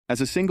As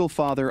a single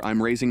father,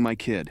 I'm raising my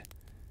kid.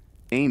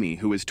 Amy,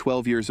 who is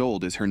 12 years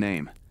old, is her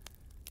name.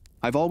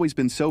 I've always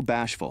been so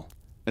bashful,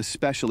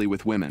 especially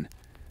with women,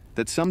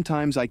 that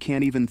sometimes I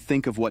can't even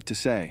think of what to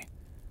say.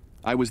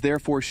 I was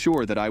therefore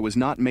sure that I was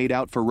not made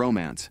out for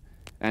romance,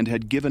 and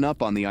had given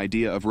up on the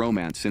idea of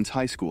romance since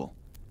high school.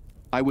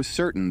 I was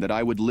certain that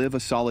I would live a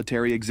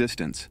solitary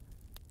existence.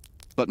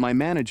 But my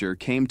manager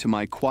came to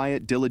my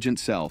quiet, diligent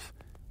self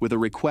with a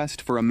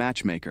request for a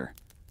matchmaker.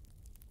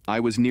 I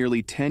was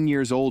nearly 10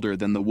 years older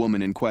than the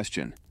woman in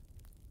question.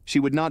 She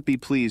would not be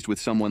pleased with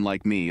someone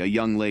like me, a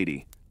young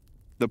lady.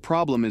 The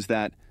problem is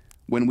that,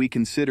 when we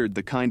considered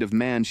the kind of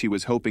man she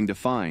was hoping to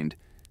find,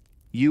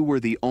 you were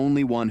the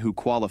only one who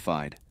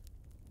qualified.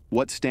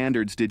 What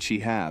standards did she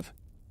have?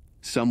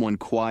 Someone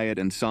quiet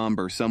and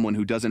somber, someone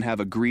who doesn't have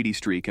a greedy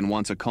streak and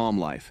wants a calm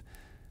life.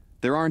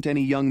 There aren't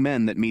any young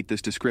men that meet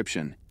this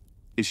description.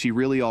 Is she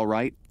really all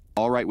right?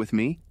 All right with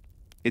me?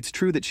 It's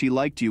true that she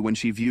liked you when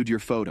she viewed your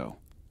photo.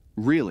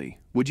 Really,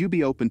 would you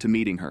be open to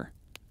meeting her?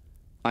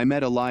 I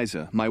met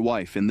Eliza, my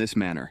wife, in this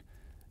manner.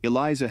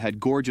 Eliza had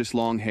gorgeous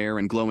long hair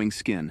and glowing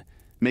skin,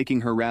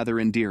 making her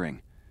rather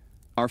endearing.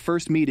 Our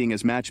first meeting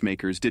as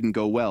matchmakers didn't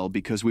go well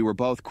because we were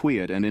both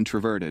quiet and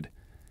introverted,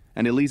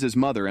 and Eliza's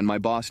mother and my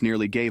boss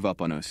nearly gave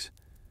up on us.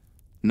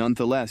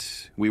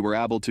 Nonetheless, we were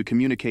able to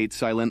communicate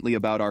silently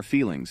about our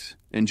feelings,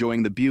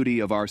 enjoying the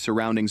beauty of our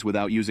surroundings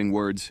without using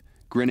words,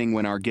 grinning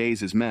when our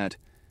gazes met,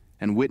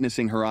 and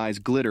witnessing her eyes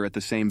glitter at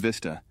the same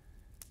vista.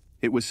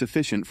 It was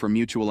sufficient for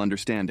mutual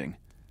understanding.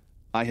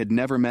 I had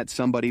never met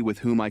somebody with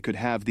whom I could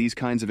have these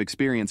kinds of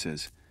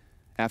experiences.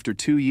 After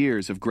 2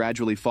 years of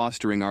gradually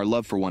fostering our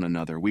love for one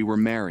another, we were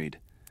married.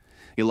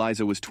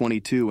 Eliza was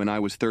 22 and I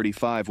was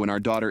 35 when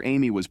our daughter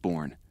Amy was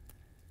born.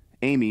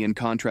 Amy, in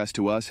contrast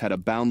to us, had a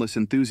boundless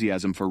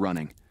enthusiasm for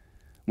running.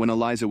 When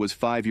Eliza was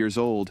 5 years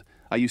old,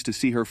 I used to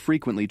see her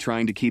frequently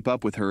trying to keep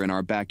up with her in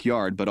our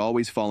backyard, but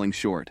always falling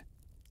short.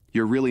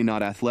 You're really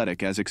not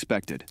athletic as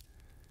expected.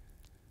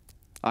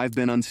 I've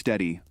been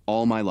unsteady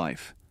all my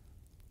life.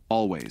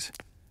 Always.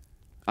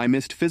 I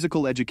missed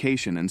physical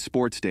education and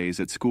sports days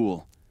at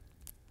school.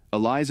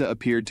 Eliza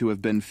appeared to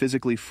have been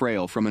physically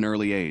frail from an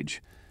early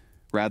age.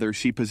 Rather,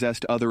 she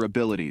possessed other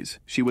abilities.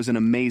 She was an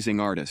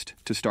amazing artist,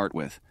 to start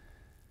with.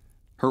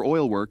 Her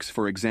oil works,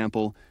 for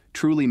example,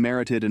 truly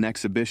merited an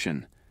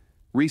exhibition.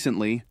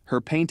 Recently, her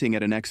painting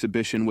at an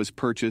exhibition was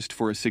purchased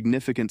for a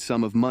significant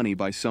sum of money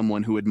by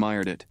someone who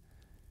admired it.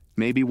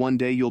 Maybe one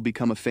day you'll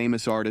become a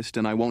famous artist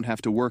and I won't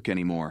have to work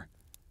anymore.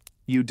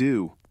 You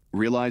do.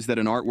 Realize that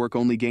an artwork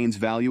only gains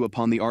value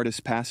upon the artist's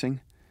passing?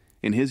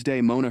 In his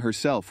day, Mona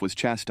herself was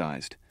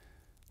chastised.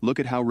 Look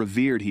at how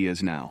revered he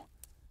is now.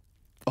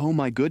 Oh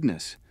my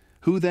goodness,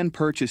 who then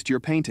purchased your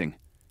painting?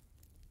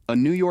 A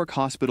New York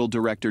hospital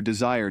director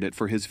desired it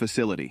for his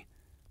facility.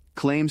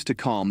 Claims to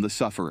calm the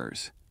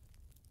sufferers.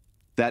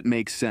 That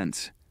makes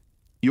sense.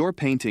 Your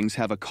paintings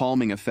have a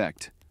calming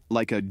effect,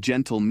 like a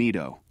gentle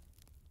meadow.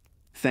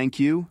 Thank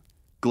you,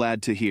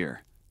 glad to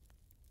hear.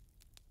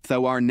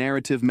 Though our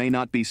narrative may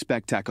not be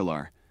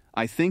spectacular,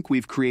 I think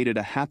we've created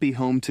a happy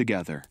home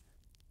together.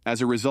 As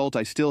a result,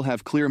 I still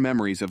have clear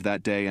memories of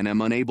that day and am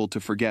unable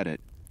to forget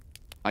it.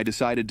 I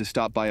decided to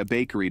stop by a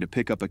bakery to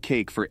pick up a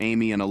cake for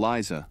Amy and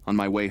Eliza on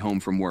my way home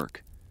from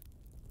work.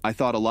 I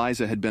thought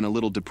Eliza had been a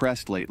little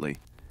depressed lately.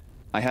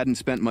 I hadn't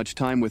spent much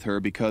time with her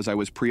because I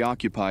was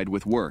preoccupied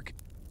with work.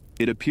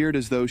 It appeared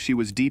as though she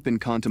was deep in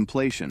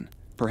contemplation,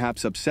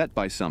 perhaps upset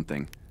by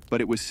something, but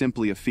it was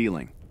simply a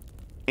feeling.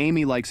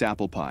 Amy likes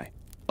apple pie,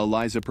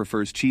 Eliza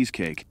prefers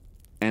cheesecake,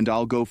 and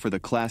I'll go for the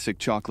classic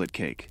chocolate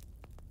cake.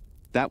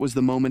 That was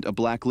the moment a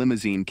black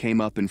limousine came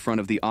up in front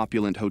of the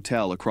opulent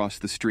hotel across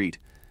the street,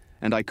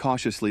 and I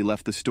cautiously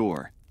left the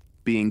store,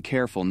 being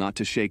careful not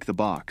to shake the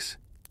box.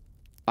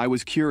 I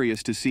was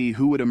curious to see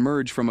who would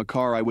emerge from a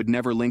car I would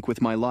never link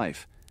with my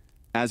life.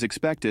 As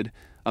expected,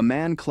 a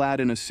man clad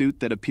in a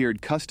suit that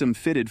appeared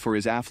custom-fitted for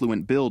his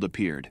affluent build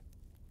appeared.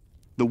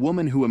 The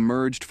woman who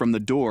emerged from the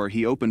door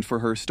he opened for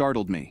her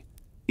startled me.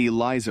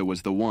 Eliza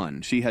was the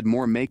one. She had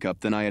more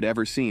makeup than I had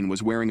ever seen,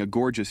 was wearing a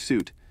gorgeous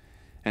suit,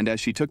 and as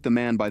she took the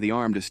man by the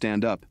arm to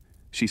stand up,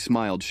 she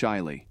smiled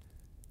shyly.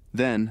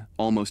 Then,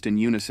 almost in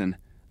unison,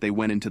 they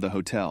went into the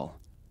hotel.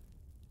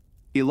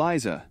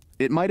 Eliza.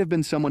 It might have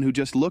been someone who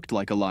just looked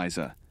like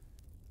Eliza.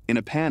 In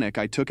a panic,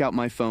 I took out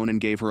my phone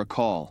and gave her a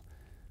call.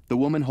 The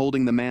woman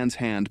holding the man's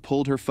hand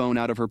pulled her phone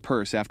out of her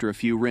purse after a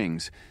few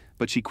rings,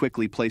 but she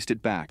quickly placed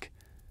it back.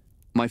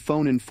 My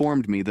phone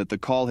informed me that the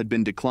call had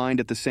been declined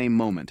at the same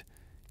moment.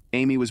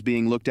 Amy was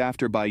being looked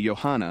after by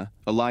Johanna,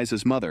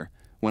 Eliza's mother,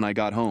 when I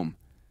got home.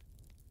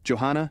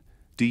 Johanna,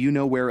 do you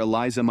know where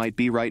Eliza might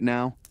be right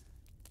now?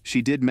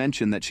 She did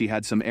mention that she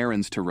had some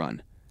errands to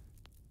run.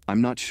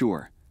 I'm not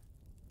sure.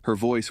 Her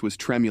voice was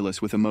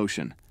tremulous with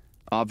emotion,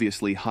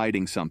 obviously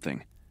hiding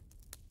something.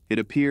 It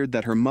appeared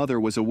that her mother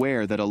was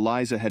aware that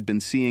Eliza had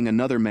been seeing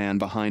another man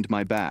behind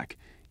my back,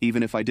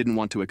 even if I didn't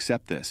want to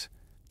accept this.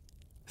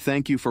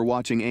 Thank you for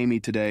watching Amy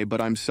today, but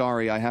I'm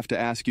sorry I have to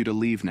ask you to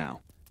leave now.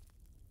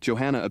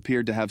 Johanna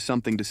appeared to have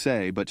something to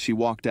say, but she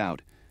walked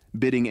out,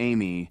 bidding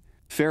Amy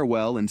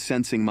Farewell, and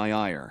sensing my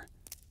ire.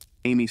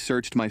 Amy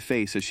searched my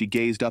face as she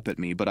gazed up at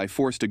me, but I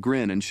forced a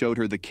grin and showed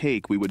her the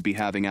cake we would be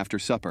having after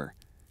supper.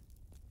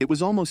 It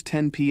was almost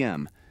 10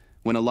 p.m.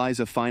 when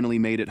Eliza finally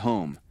made it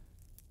home.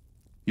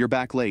 "You're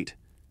back late.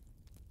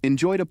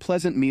 Enjoyed a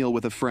pleasant meal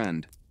with a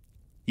friend."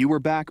 "You were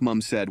back,"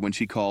 Mum said when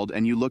she called,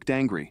 "and you looked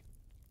angry.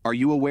 Are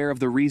you aware of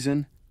the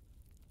reason?"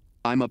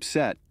 "I'm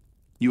upset.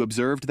 You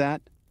observed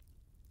that?"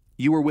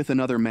 "You were with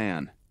another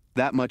man.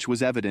 That much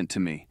was evident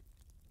to me.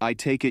 I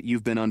take it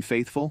you've been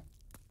unfaithful?"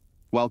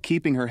 While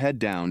keeping her head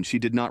down, she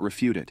did not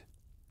refute it.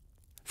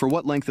 "For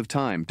what length of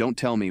time? Don't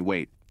tell me,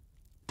 wait."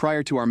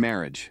 "Prior to our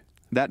marriage.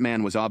 That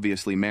man was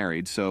obviously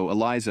married, so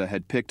Eliza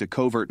had picked a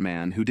covert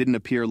man who didn't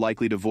appear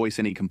likely to voice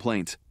any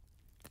complaints."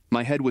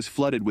 My head was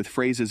flooded with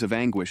phrases of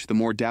anguish the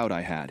more doubt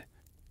I had.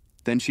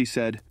 Then she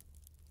said,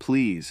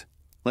 "Please,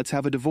 let's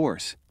have a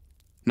divorce."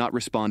 Not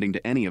responding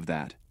to any of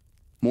that.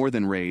 More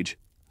than rage,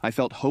 I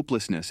felt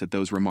hopelessness at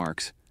those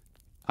remarks.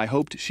 I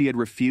hoped she had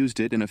refused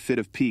it in a fit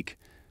of pique,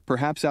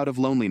 perhaps out of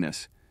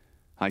loneliness.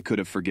 I could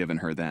have forgiven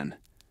her then.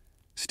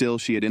 Still,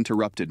 she had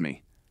interrupted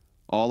me.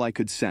 All I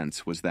could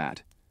sense was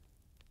that.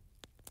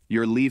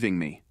 "You're leaving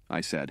me,"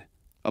 I said,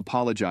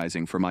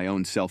 apologizing for my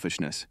own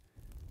selfishness.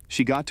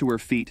 She got to her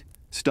feet,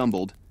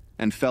 stumbled,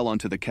 and fell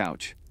onto the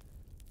couch.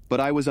 But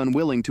I was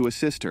unwilling to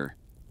assist her.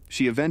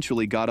 She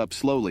eventually got up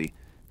slowly,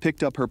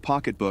 picked up her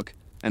pocketbook,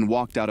 and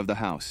walked out of the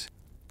house.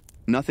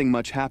 Nothing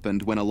much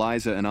happened when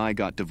Eliza and I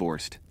got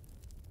divorced.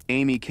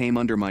 Amy came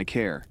under my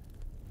care.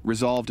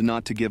 Resolved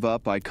not to give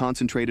up, I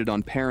concentrated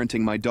on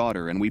parenting my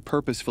daughter, and we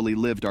purposefully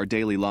lived our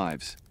daily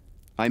lives.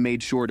 I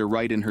made sure to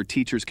write in her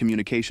teacher's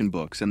communication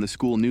books and the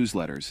school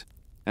newsletters,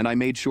 and I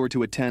made sure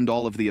to attend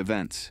all of the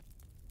events.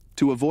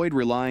 To avoid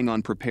relying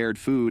on prepared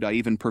food, I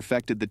even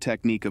perfected the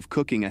technique of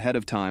cooking ahead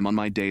of time on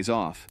my days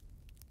off.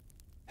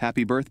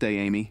 "Happy birthday,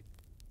 Amy."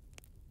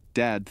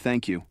 "Dad,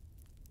 thank you."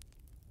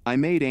 I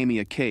made Amy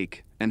a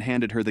cake and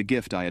handed her the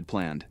gift I had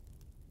planned.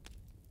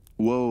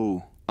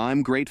 "Whoa,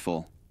 I'm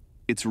grateful.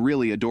 It's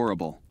really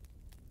adorable."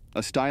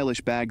 A stylish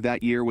bag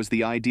that year was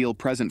the ideal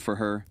present for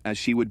her, as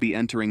she would be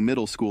entering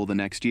middle school the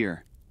next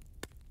year.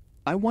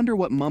 "I wonder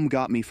what Mum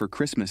got me for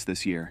Christmas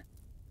this year."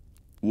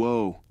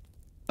 "Whoa,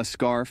 a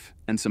scarf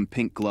and some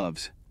pink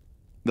gloves.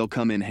 They'll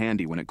come in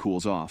handy when it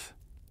cools off."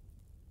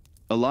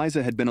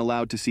 Eliza had been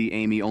allowed to see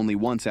Amy only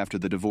once after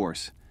the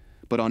divorce,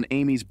 but on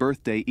Amy's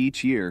birthday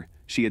each year,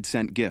 she had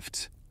sent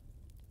gifts.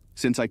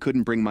 Since I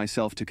couldn't bring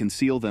myself to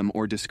conceal them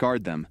or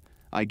discard them,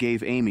 I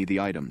gave Amy the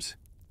items.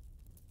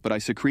 But I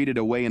secreted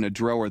away in a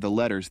drawer the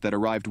letters that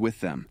arrived with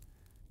them.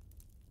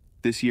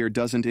 This year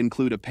doesn't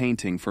include a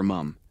painting for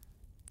Mum.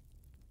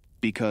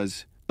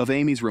 Because of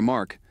Amy's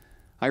remark,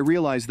 I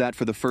realized that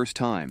for the first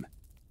time.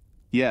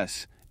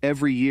 Yes,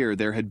 every year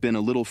there had been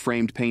a little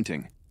framed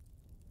painting.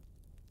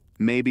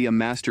 Maybe a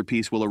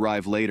masterpiece will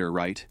arrive later,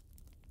 right?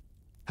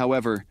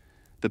 However,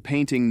 the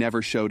painting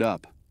never showed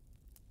up.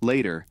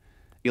 Later,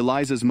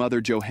 Eliza's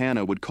mother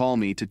Johanna would call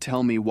me to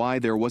tell me why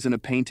there wasn't a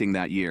painting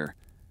that year.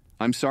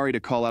 I'm sorry to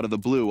call out of the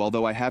blue,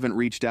 although I haven't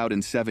reached out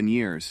in 7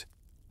 years.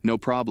 No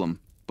problem,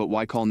 but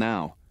why call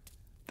now?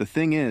 The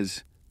thing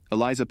is,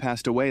 Eliza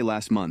passed away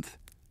last month.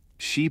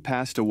 She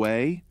passed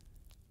away?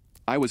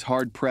 I was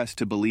hard-pressed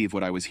to believe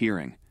what I was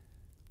hearing.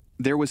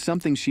 There was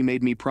something she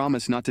made me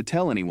promise not to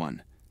tell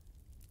anyone.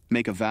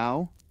 Make a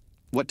vow?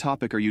 What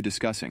topic are you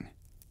discussing?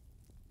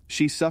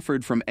 She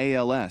suffered from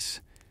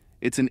ALS.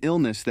 It's an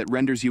illness that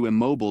renders you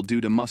immobile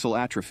due to muscle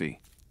atrophy.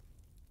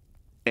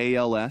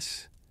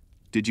 ALS?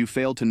 Did you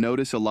fail to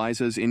notice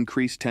Eliza's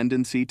increased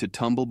tendency to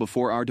tumble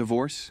before our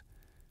divorce?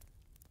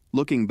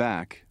 Looking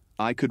back,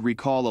 I could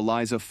recall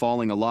Eliza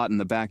falling a lot in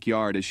the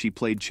backyard as she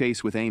played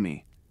chase with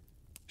Amy.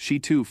 She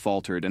too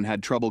faltered and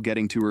had trouble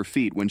getting to her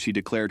feet when she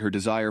declared her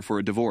desire for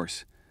a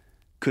divorce.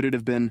 Could it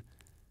have been?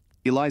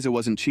 Eliza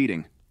wasn't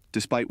cheating,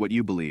 despite what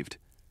you believed.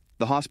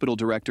 The hospital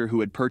director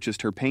who had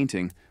purchased her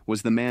painting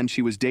was the man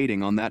she was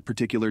dating on that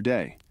particular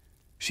day.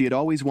 She had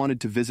always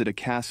wanted to visit a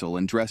castle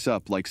and dress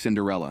up like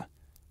Cinderella.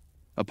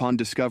 Upon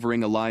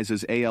discovering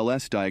Eliza's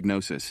ALS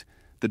diagnosis,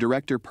 the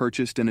director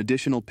purchased an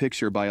additional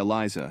picture by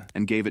Eliza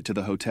and gave it to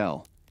the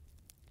hotel.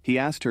 He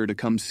asked her to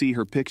come see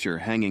her picture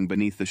hanging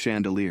beneath the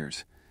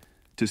chandeliers,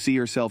 to see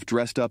herself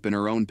dressed up in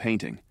her own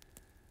painting,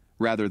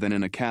 rather than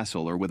in a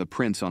castle or with a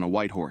prince on a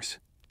white horse.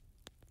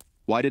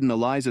 Why didn't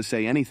Eliza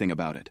say anything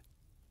about it?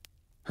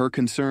 Her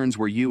concerns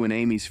were you and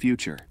Amy's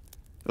future.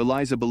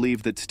 Eliza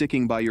believed that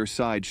sticking by your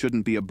side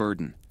shouldn't be a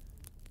burden.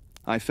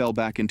 I fell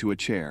back into a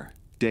chair,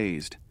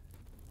 dazed.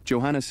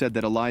 Johanna said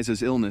that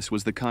Eliza's illness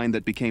was the kind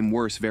that became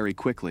worse very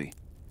quickly.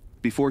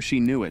 Before she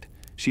knew it,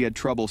 she had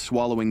trouble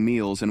swallowing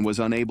meals and was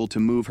unable to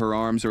move her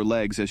arms or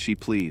legs as she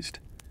pleased.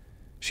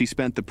 She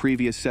spent the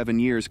previous 7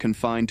 years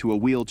confined to a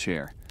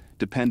wheelchair,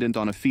 dependent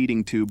on a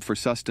feeding tube for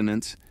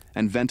sustenance,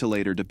 and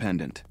ventilator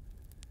dependent.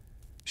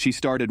 She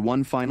started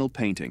one final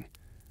painting.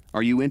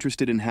 Are you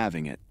interested in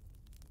having it?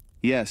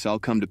 Yes, I'll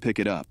come to pick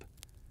it up.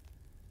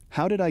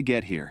 How did I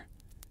get here?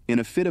 In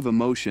a fit of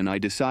emotion, I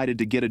decided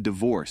to get a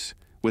divorce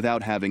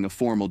without having a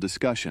formal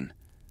discussion.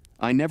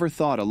 I never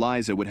thought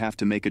Eliza would have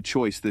to make a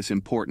choice this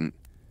important.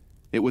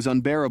 It was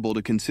unbearable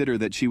to consider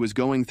that she was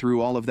going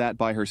through all of that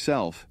by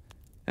herself,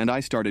 and I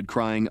started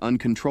crying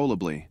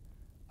uncontrollably.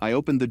 I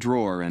opened the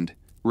drawer and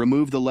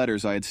removed the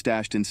letters I had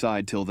stashed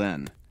inside till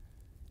then.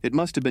 It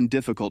must have been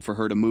difficult for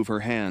her to move her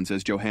hands,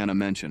 as Johanna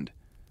mentioned.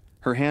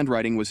 Her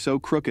handwriting was so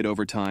crooked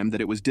over time that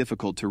it was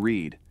difficult to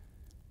read.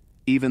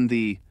 Even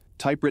the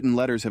typewritten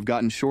letters have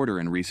gotten shorter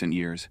in recent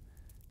years.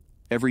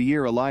 Every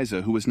year,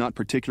 Eliza, who was not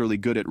particularly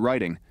good at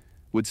writing,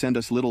 would send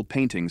us little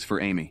paintings for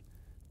Amy.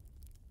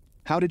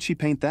 How did she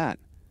paint that?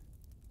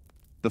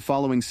 The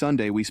following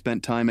Sunday, we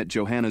spent time at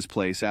Johanna's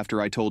place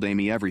after I told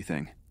Amy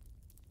everything.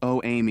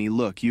 Oh, Amy,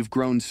 look, you've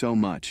grown so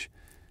much.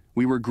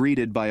 We were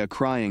greeted by a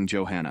crying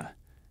Johanna,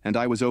 and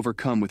I was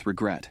overcome with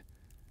regret.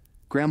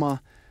 Grandma,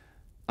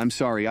 I'm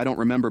sorry, I don't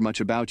remember much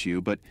about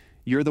you, but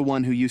you're the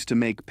one who used to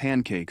make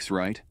pancakes,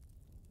 right?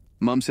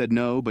 Mum said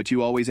no, but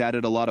you always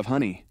added a lot of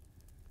honey.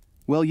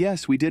 Well,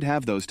 yes, we did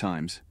have those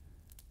times.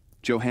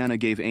 Johanna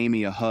gave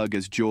Amy a hug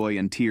as joy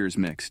and tears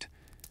mixed.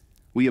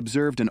 We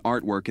observed an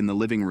artwork in the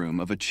living room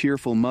of a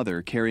cheerful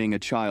mother carrying a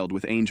child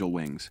with angel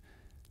wings.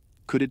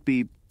 Could it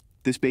be,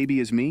 this baby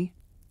is me?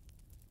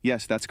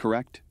 Yes, that's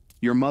correct.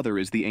 Your mother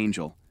is the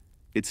angel.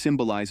 It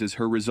symbolizes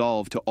her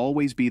resolve to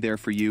always be there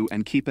for you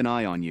and keep an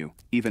eye on you,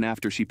 even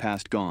after she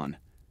passed gone.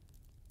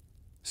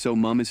 So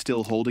Mum is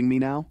still holding me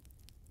now?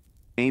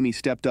 Amy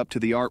stepped up to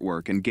the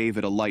artwork and gave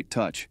it a light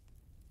touch.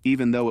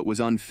 Even though it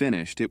was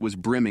unfinished, it was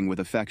brimming with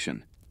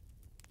affection.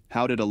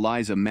 How did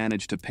Eliza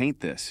manage to paint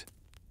this?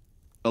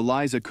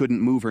 Eliza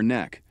couldn't move her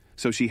neck,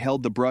 so she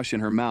held the brush in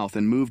her mouth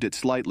and moved it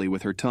slightly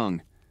with her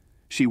tongue.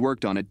 She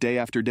worked on it day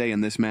after day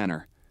in this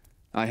manner.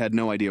 I had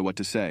no idea what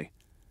to say.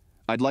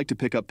 I'd like to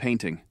pick up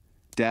painting.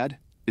 Dad,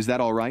 is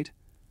that all right?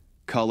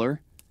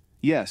 Color?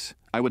 Yes,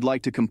 I would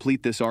like to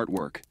complete this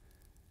artwork.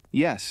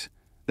 Yes,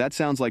 that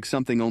sounds like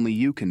something only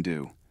you can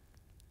do.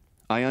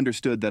 I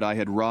understood that I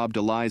had robbed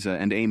Eliza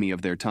and Amy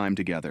of their time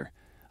together.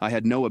 I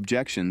had no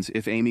objections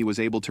if Amy was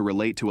able to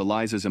relate to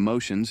Eliza's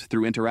emotions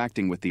through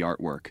interacting with the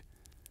artwork.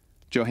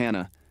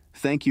 Johanna,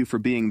 thank you for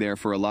being there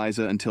for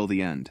Eliza until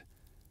the end.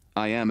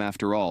 I am,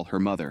 after all, her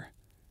mother.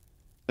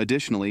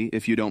 Additionally,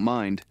 if you don't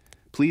mind,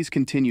 please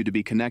continue to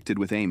be connected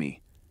with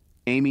Amy.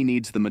 Amy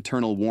needs the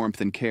maternal warmth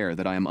and care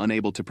that I am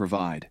unable to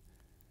provide.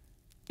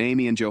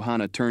 Amy and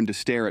Johanna turned to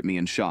stare at me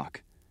in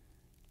shock.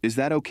 Is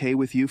that okay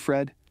with you,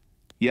 Fred?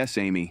 Yes,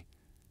 Amy.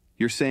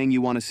 You're saying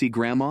you want to see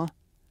Grandma?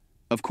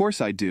 Of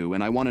course I do,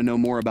 and I want to know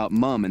more about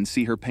Mum and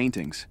see her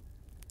paintings.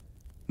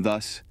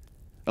 Thus,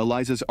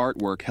 Eliza's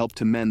artwork helped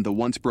to mend the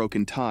once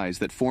broken ties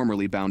that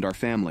formerly bound our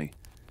family.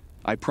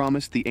 I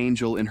promised the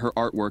angel in her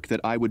artwork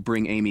that I would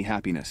bring Amy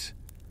happiness.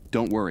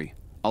 Don't worry,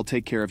 I'll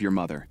take care of your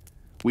mother.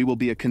 We will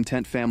be a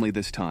content family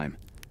this time.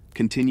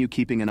 Continue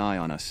keeping an eye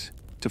on us,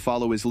 to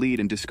follow his lead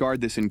and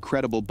discard this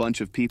incredible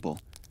bunch of people,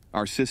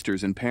 our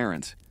sisters and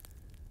parents.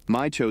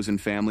 My chosen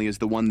family is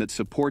the one that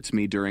supports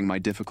me during my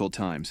difficult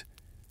times.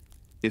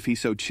 If he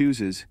so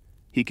chooses,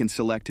 he can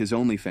select his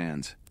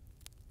OnlyFans.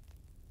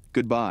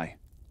 Goodbye.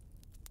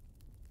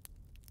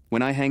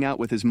 When I hang out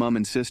with his mum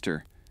and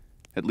sister,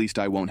 at least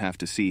I won't have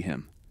to see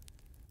him.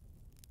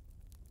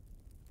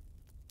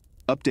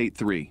 Update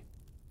 3.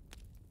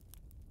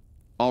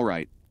 All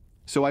right,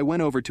 so I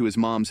went over to his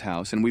mom's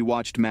house and we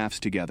watched MAFs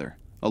together,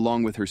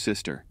 along with her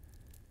sister.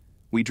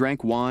 We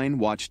drank wine,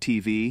 watched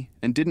TV,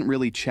 and didn't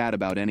really chat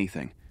about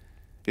anything.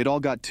 It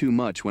all got too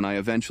much when I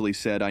eventually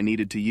said I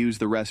needed to use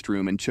the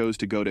restroom and chose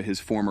to go to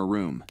his former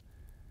room.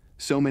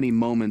 So many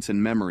moments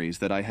and memories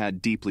that I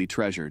had deeply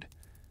treasured.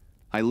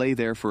 I lay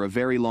there for a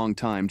very long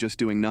time just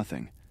doing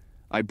nothing.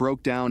 I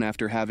broke down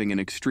after having an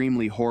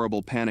extremely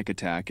horrible panic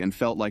attack and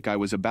felt like I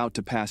was about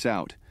to pass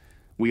out.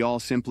 We all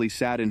simply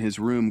sat in his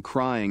room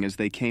crying as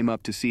they came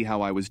up to see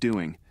how I was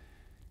doing.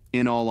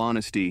 In all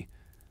honesty,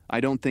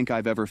 I don't think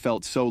I've ever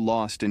felt so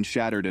lost and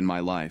shattered in my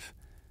life.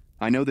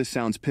 I know this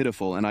sounds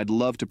pitiful and I'd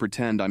love to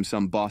pretend I'm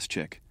some boss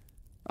chick.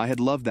 I had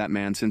loved that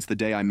man since the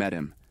day I met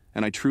him,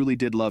 and I truly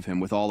did love him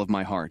with all of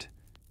my heart.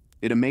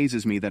 It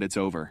amazes me that it's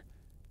over.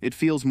 It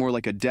feels more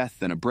like a death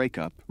than a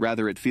breakup,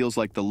 rather it feels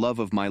like the love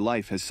of my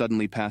life has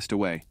suddenly passed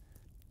away.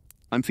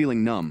 I'm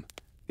feeling numb.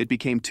 It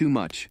became too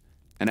much,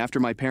 and after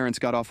my parents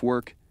got off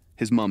work,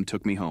 his mum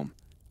took me home.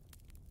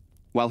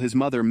 While his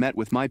mother met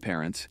with my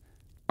parents,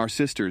 our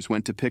sisters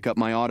went to pick up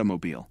my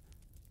automobile.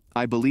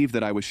 I believe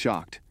that I was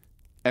shocked.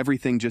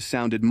 Everything just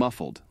sounded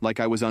muffled, like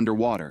I was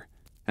underwater,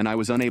 and I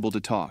was unable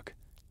to talk.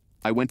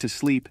 I went to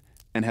sleep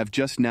and have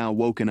just now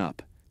woken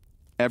up.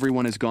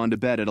 Everyone has gone to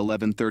bed at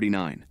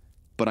 11:39.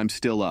 But I'm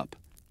still up.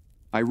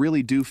 I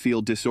really do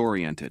feel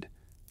disoriented.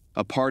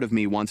 A part of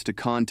me wants to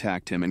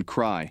contact him and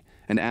cry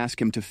and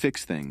ask him to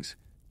fix things,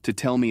 to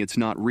tell me it's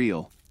not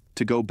real,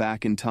 to go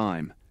back in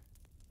time.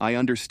 I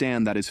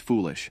understand that is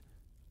foolish.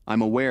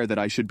 I'm aware that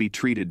I should be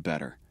treated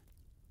better.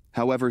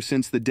 However,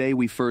 since the day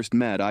we first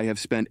met, I have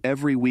spent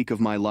every week of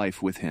my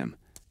life with him.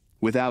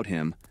 Without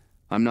him,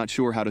 I'm not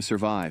sure how to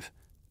survive.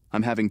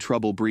 I'm having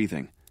trouble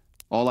breathing.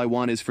 All I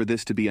want is for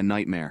this to be a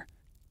nightmare.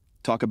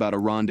 Talk about a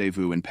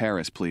rendezvous in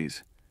Paris,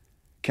 please.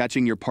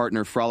 Catching your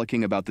partner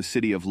frolicking about the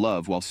city of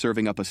love while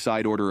serving up a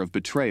side order of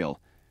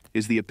betrayal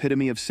is the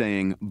epitome of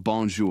saying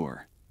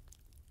bonjour.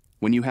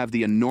 When you have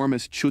the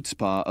enormous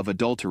chutzpah of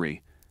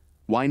adultery,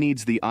 why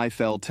needs the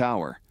Eiffel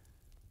Tower?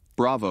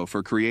 Bravo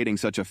for creating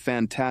such a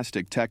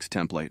fantastic text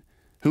template.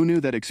 Who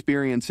knew that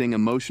experiencing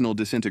emotional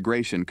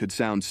disintegration could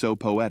sound so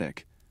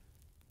poetic?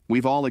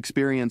 We've all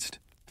experienced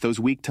those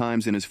weak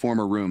times in his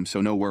former room,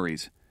 so no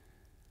worries.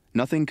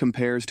 Nothing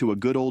compares to a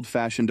good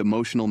old-fashioned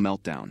emotional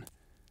meltdown,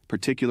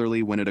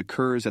 particularly when it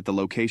occurs at the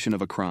location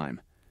of a crime.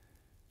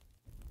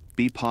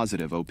 Be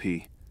positive, OP.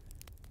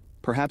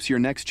 Perhaps your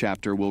next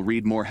chapter will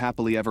read more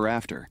happily ever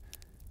after,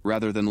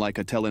 rather than like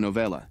a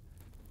telenovela.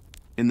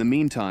 In the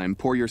meantime,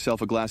 pour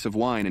yourself a glass of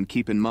wine and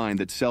keep in mind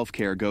that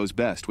self-care goes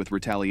best with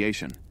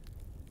retaliation.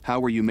 How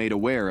were you made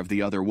aware of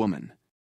the other woman?